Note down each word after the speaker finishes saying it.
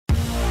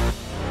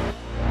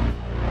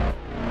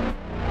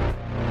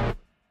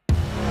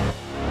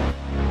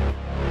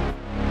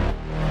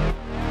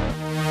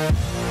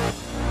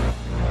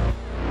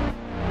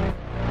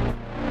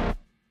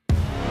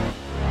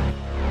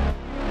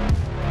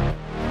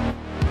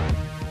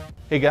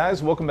Hey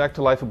guys, welcome back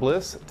to Life of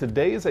Bliss.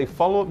 Today is a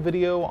follow-up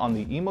video on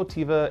the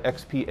Emotiva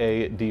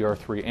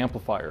XPA-DR3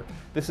 amplifier.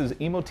 This is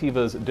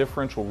Emotiva's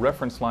differential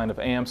reference line of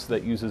amps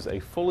that uses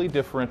a fully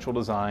differential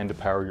design to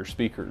power your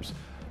speakers.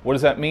 What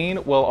does that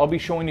mean? Well, I'll be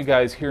showing you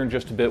guys here in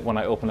just a bit when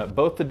I open up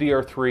both the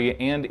DR3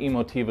 and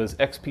Emotiva's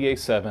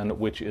XPA-7,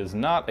 which is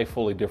not a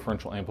fully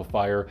differential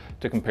amplifier,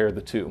 to compare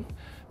the two.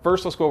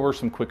 First, let's go over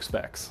some quick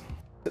specs.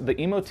 The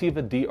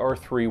Emotiva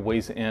DR3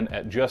 weighs in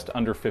at just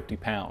under 50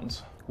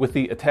 pounds. With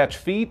the attached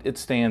feet, it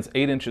stands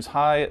 8 inches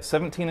high,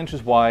 17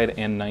 inches wide,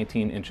 and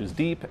 19 inches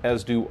deep,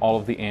 as do all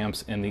of the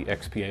amps in the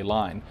XPA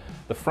line.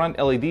 The front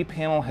LED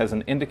panel has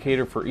an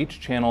indicator for each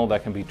channel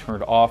that can be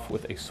turned off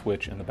with a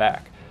switch in the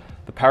back.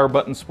 The power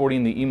button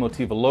sporting the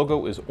Emotiva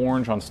logo is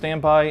orange on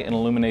standby and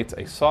illuminates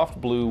a soft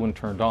blue when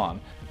turned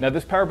on. Now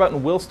this power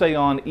button will stay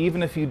on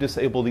even if you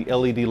disable the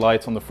LED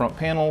lights on the front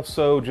panel,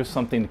 so just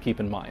something to keep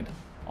in mind.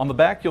 On the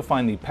back, you'll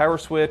find the power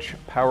switch,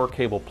 power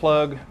cable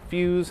plug,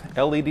 fuse,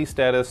 LED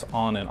status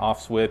on and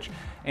off switch,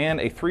 and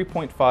a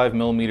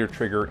 3.5mm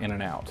trigger in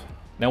and out.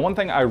 Now one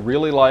thing I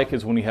really like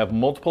is when you have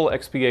multiple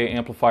XPA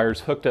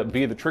amplifiers hooked up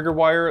via the trigger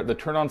wire, the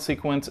turn-on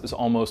sequence is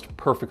almost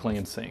perfectly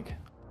in sync.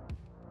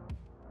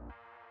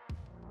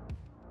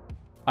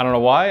 I don't know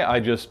why, I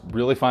just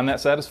really find that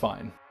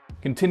satisfying.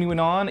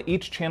 Continuing on,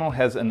 each channel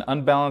has an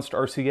unbalanced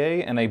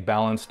RCA and a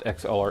balanced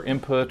XLR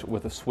input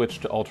with a switch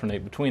to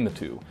alternate between the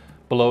two.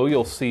 Below,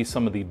 you'll see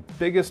some of the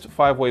biggest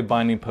 5-way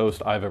binding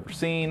posts I've ever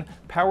seen.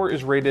 Power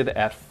is rated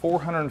at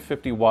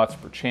 450 watts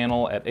per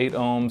channel at 8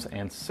 ohms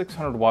and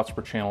 600 watts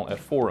per channel at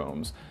 4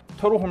 ohms.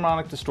 Total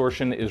harmonic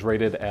distortion is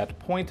rated at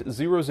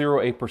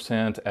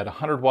 0.008% at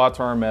 100 watts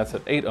RMS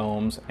at 8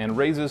 ohms and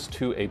raises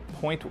to a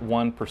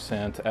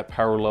 0.1% at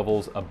power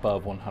levels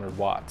above 100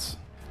 watts.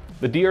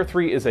 The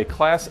DR3 is a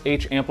Class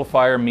H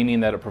amplifier, meaning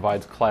that it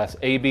provides Class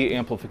AB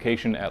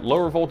amplification at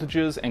lower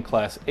voltages and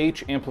Class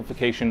H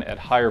amplification at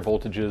higher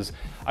voltages.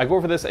 I go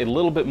over this a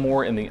little bit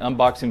more in the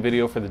unboxing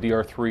video for the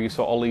DR3,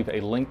 so I'll leave a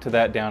link to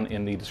that down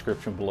in the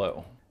description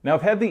below. Now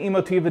I've had the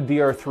Emotiva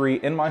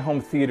DR3 in my home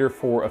theater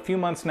for a few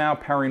months now,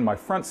 powering my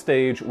front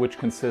stage, which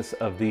consists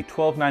of the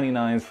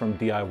 1299s from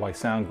DIY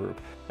Sound Group.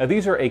 Now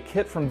these are a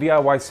kit from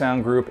DIY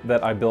Sound Group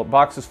that I built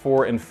boxes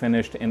for and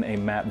finished in a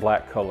matte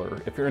black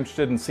color. If you're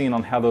interested in seeing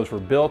on how those were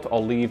built,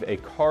 I'll leave a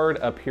card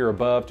up here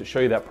above to show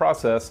you that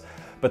process.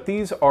 But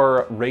these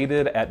are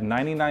rated at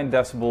 99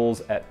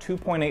 decibels at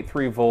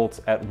 2.83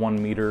 volts at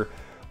 1 meter,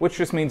 which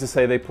just means to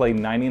say they play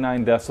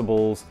 99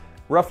 decibels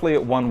roughly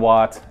at 1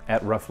 watt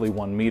at roughly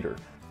 1 meter.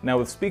 Now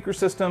with speaker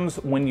systems,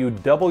 when you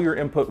double your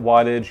input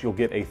wattage, you'll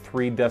get a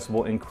 3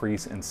 decibel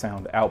increase in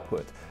sound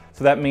output.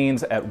 So that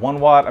means at 1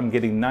 watt, I'm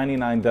getting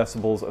 99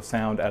 decibels of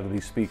sound out of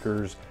these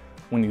speakers.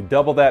 When you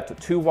double that to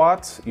 2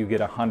 watts, you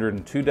get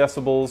 102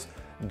 decibels.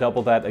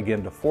 Double that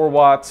again to 4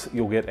 watts,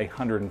 you'll get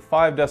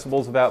 105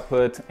 decibels of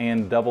output,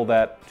 and double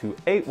that to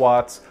 8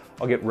 watts,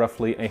 I'll get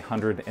roughly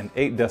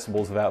 108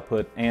 decibels of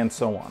output, and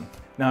so on.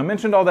 Now I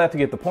mentioned all that to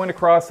get the point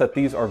across that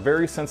these are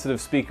very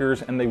sensitive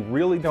speakers and they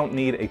really don't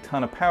need a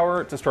ton of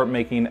power to start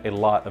making a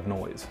lot of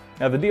noise.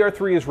 Now the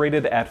DR3 is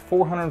rated at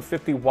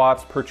 450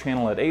 watts per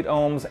channel at 8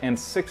 ohms and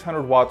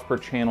 600 watts per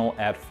channel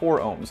at 4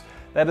 ohms.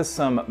 That is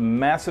some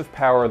massive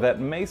power that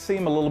may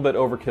seem a little bit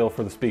overkill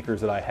for the speakers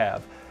that I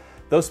have.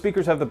 Those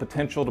speakers have the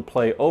potential to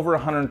play over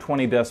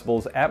 120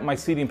 decibels at my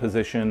seating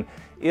position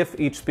if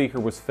each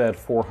speaker was fed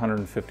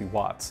 450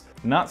 watts.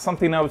 Not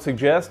something I would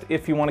suggest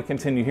if you want to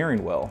continue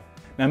hearing well.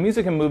 Now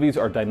music and movies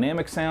are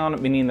dynamic sound,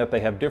 meaning that they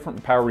have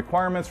different power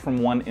requirements from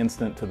one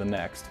instant to the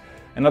next.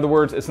 In other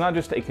words, it's not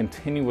just a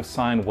continuous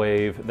sine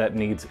wave that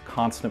needs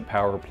constant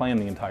power playing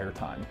the entire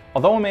time.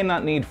 Although I may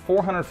not need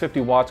 450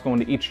 watts going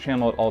to each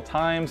channel at all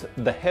times,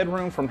 the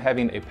headroom from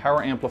having a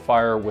power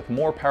amplifier with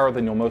more power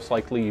than you'll most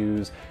likely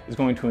use is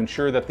going to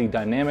ensure that the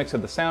dynamics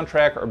of the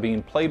soundtrack are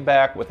being played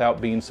back without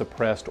being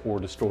suppressed or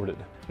distorted.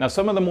 Now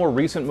some of the more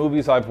recent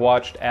movies I've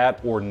watched at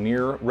or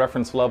near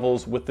reference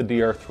levels with the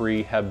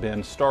DR3 have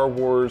been Star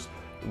Wars,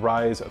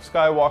 Rise of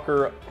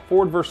Skywalker,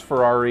 Ford vs.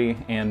 Ferrari,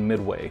 and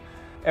Midway.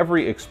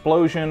 Every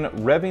explosion,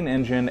 revving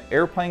engine,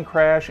 airplane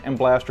crash, and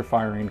blaster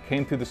firing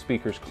came through the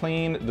speakers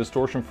clean,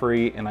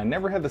 distortion-free, and I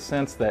never had the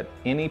sense that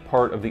any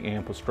part of the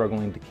amp was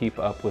struggling to keep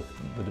up with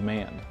the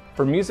demand.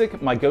 For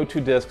music, my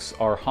go-to discs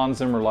are Hans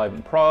Zimmer Live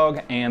in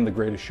Prague and The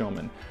Greatest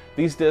Showman.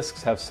 These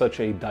discs have such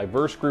a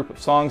diverse group of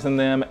songs in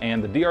them,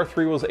 and the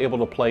DR3 was able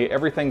to play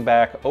everything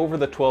back over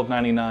the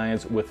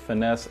 1299s with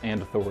finesse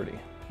and authority.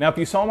 Now if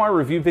you saw my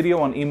review video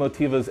on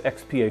Emotiva's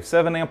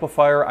XPA-7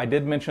 amplifier, I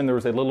did mention there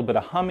was a little bit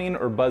of humming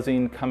or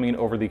buzzing coming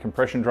over the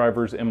compression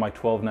drivers in my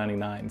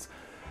 1299s.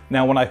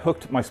 Now when I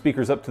hooked my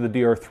speakers up to the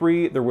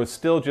DR3, there was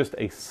still just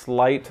a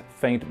slight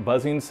faint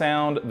buzzing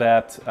sound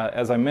that,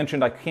 as I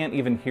mentioned, I can't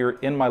even hear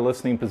in my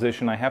listening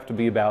position. I have to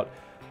be about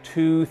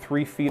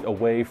 2-3 feet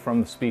away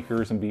from the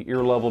speakers and be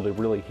ear level to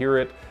really hear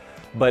it.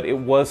 But it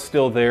was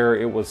still there.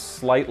 It was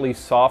slightly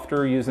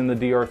softer using the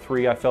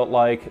DR3, I felt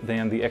like,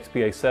 than the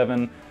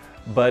XPA-7.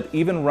 But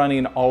even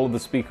running all of the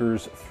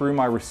speakers through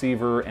my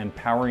receiver and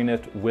powering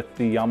it with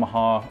the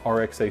Yamaha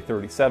RX-A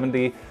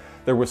 3070,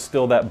 there was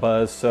still that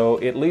buzz. So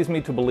it leads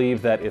me to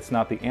believe that it's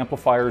not the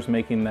amplifiers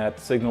making that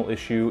signal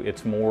issue,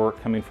 it's more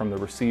coming from the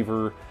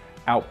receiver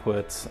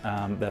outputs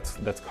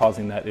that's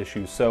causing that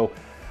issue. So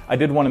I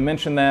did want to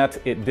mention that.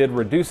 It did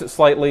reduce it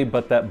slightly,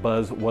 but that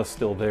buzz was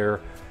still there.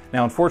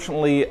 Now,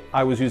 unfortunately,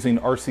 I was using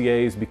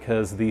RCAs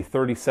because the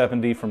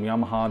 3070 from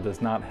Yamaha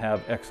does not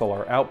have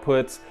XLR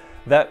outputs.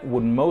 That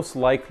would most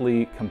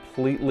likely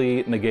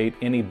completely negate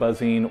any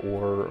buzzing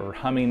or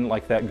humming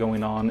like that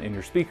going on in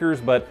your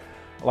speakers, but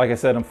like I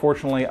said,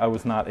 unfortunately, I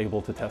was not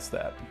able to test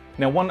that.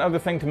 Now, one other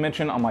thing to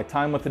mention on my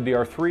time with the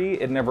DR3,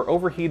 it never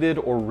overheated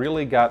or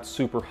really got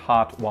super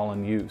hot while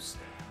in use.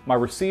 My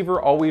receiver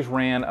always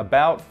ran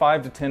about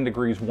 5 to 10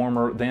 degrees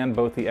warmer than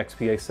both the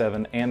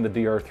XPA-7 and the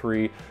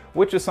DR3,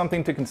 which is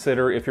something to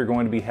consider if you're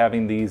going to be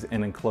having these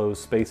in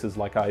enclosed spaces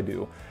like I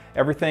do.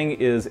 Everything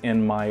is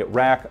in my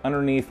rack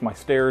underneath my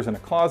stairs in a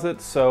closet,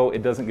 so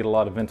it doesn't get a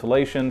lot of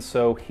ventilation,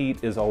 so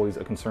heat is always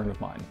a concern of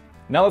mine.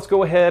 Now let's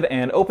go ahead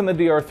and open the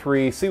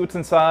DR3, see what's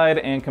inside,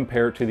 and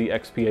compare it to the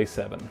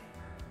XPA-7.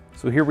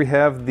 So here we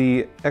have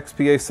the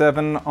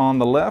XPA-7 on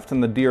the left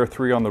and the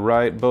DR3 on the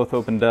right, both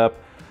opened up.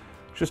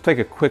 Just take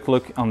a quick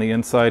look on the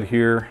inside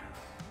here.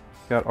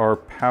 Got our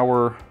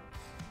power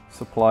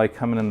supply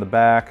coming in the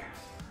back.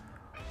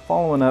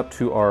 Following up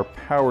to our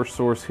power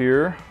source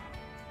here.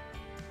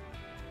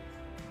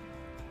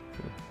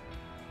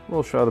 A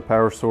little shot of the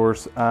power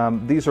source.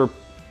 These are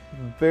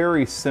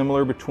very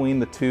similar between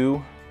the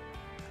two.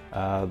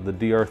 The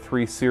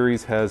DR3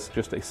 series has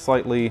just a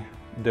slightly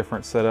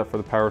different setup for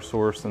the power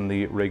source than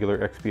the regular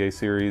XPA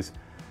series,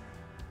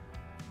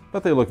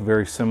 but they look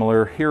very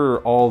similar. Here are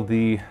all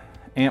the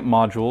amp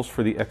modules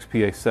for the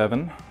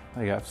XPA-7.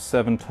 I got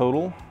 7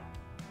 total.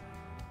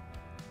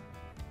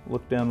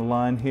 Look down the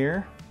line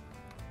here.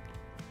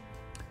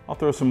 I'll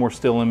throw some more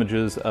still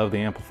images of the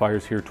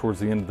amplifiers here towards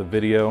the end of the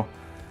video.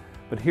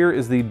 But here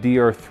is the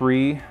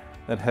DR3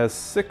 that has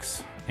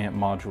 6 amp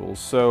modules.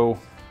 So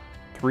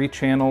 3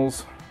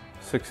 channels,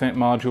 6 amp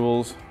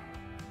modules,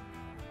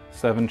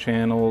 7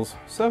 channels,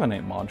 7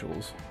 amp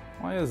modules.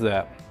 Why is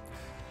that?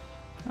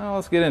 Well,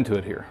 let's get into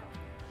it here.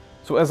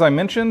 So as I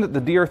mentioned, the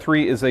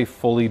DR3 is a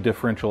fully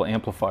differential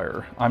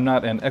amplifier. I'm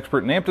not an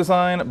expert in amp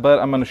design, but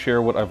I'm going to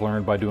share what I've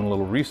learned by doing a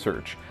little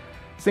research.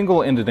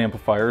 Single-ended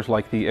amplifiers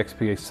like the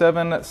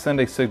XPA-7 send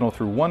a signal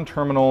through one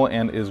terminal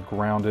and is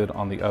grounded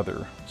on the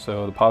other.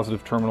 So the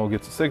positive terminal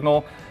gets a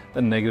signal,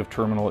 the negative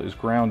terminal is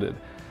grounded.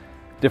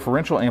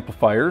 Differential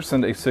amplifiers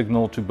send a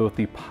signal to both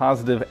the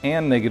positive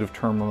and negative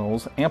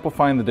terminals,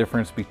 amplifying the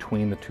difference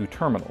between the two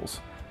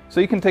terminals. So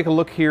you can take a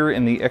look here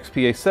in the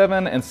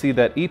XPA-7 and see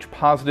that each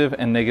positive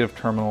and negative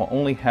terminal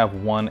only have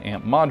 1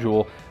 amp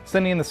module,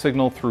 sending the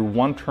signal through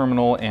one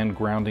terminal and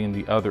grounding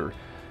the other.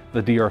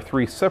 The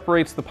DR3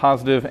 separates the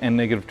positive and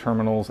negative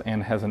terminals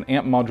and has an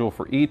amp module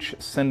for each,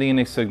 sending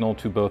a signal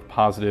to both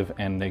positive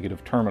and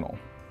negative terminal.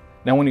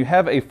 Now, when you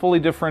have a fully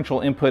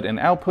differential input and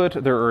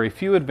output, there are a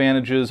few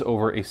advantages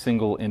over a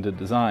single-ended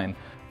design.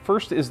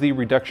 First is the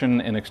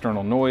reduction in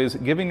external noise,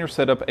 giving your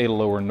setup a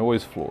lower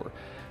noise floor.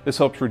 This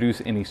helps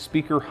reduce any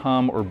speaker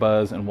hum or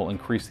buzz and will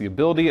increase the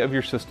ability of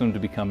your system to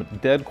become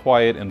dead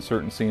quiet in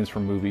certain scenes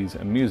from movies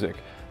and music.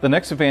 The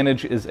next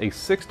advantage is a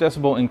 6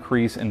 decibel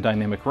increase in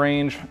dynamic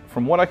range.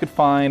 From what I could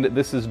find,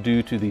 this is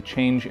due to the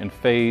change in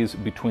phase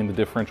between the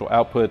differential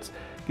outputs,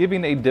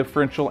 giving a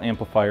differential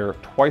amplifier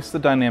twice the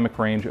dynamic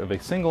range of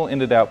a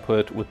single-ended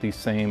output with the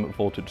same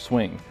voltage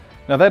swing.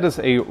 Now that is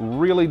a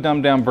really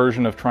dumbed down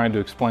version of trying to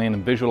explain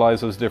and visualize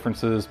those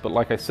differences, but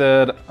like I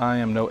said, I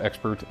am no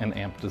expert in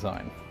amp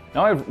design.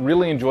 Now, I've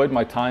really enjoyed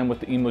my time with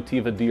the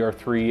Emotiva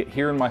DR3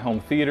 here in my home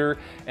theater,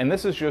 and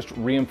this has just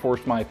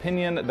reinforced my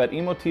opinion that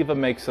Emotiva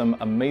makes some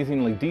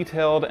amazingly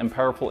detailed and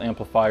powerful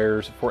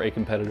amplifiers for a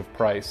competitive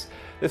price.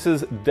 This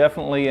is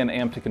definitely an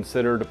amp to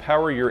consider to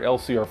power your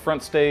LCR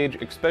front stage,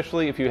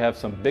 especially if you have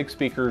some big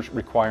speakers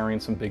requiring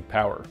some big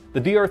power.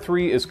 The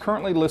DR3 is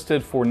currently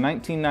listed for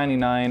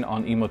 $19.99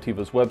 on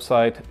Emotiva's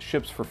website,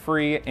 ships for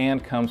free,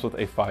 and comes with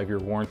a 5-year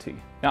warranty.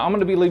 Now, I'm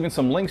going to be leaving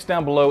some links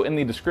down below in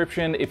the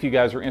description if you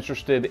guys are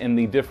interested in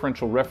the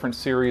differential reference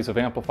series of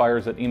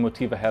amplifiers that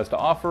Emotiva has to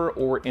offer,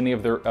 or any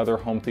of their other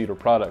home theater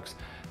products.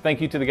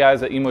 Thank you to the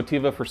guys at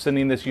Emotiva for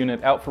sending this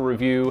unit out for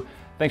review.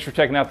 Thanks for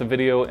checking out the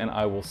video, and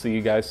I will see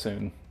you guys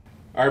soon.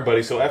 All right,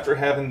 buddy, so after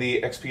having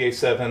the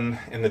XPA-7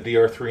 and the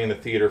DR3 in the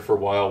theater for a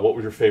while, what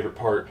was your favorite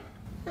part?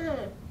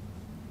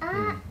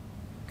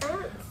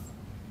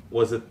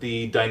 Was it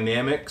the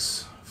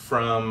dynamics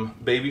from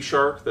Baby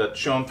Shark that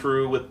shone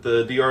through with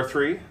the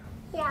DR3?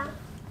 Yeah.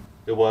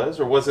 It was?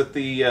 Or was it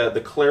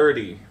the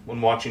clarity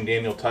when watching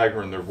Daniel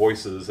Tiger and their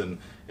voices and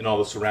all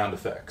the surround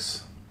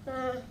effects?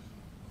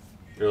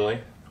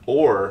 Really?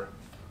 Or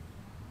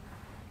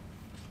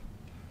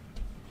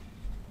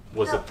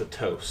was it the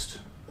toast?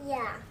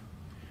 Yeah.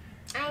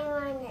 I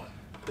want it.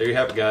 There you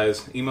have it,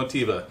 guys.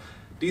 Emotiva.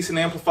 Decent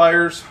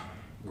amplifiers,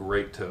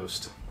 great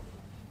toast.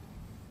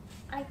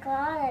 I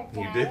got it,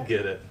 Dad. You did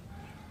get it.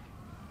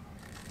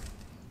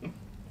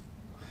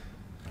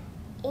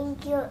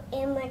 Thank you,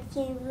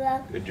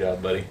 Emotiva. Good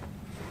job, buddy.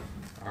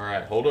 All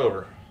right, hold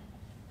over.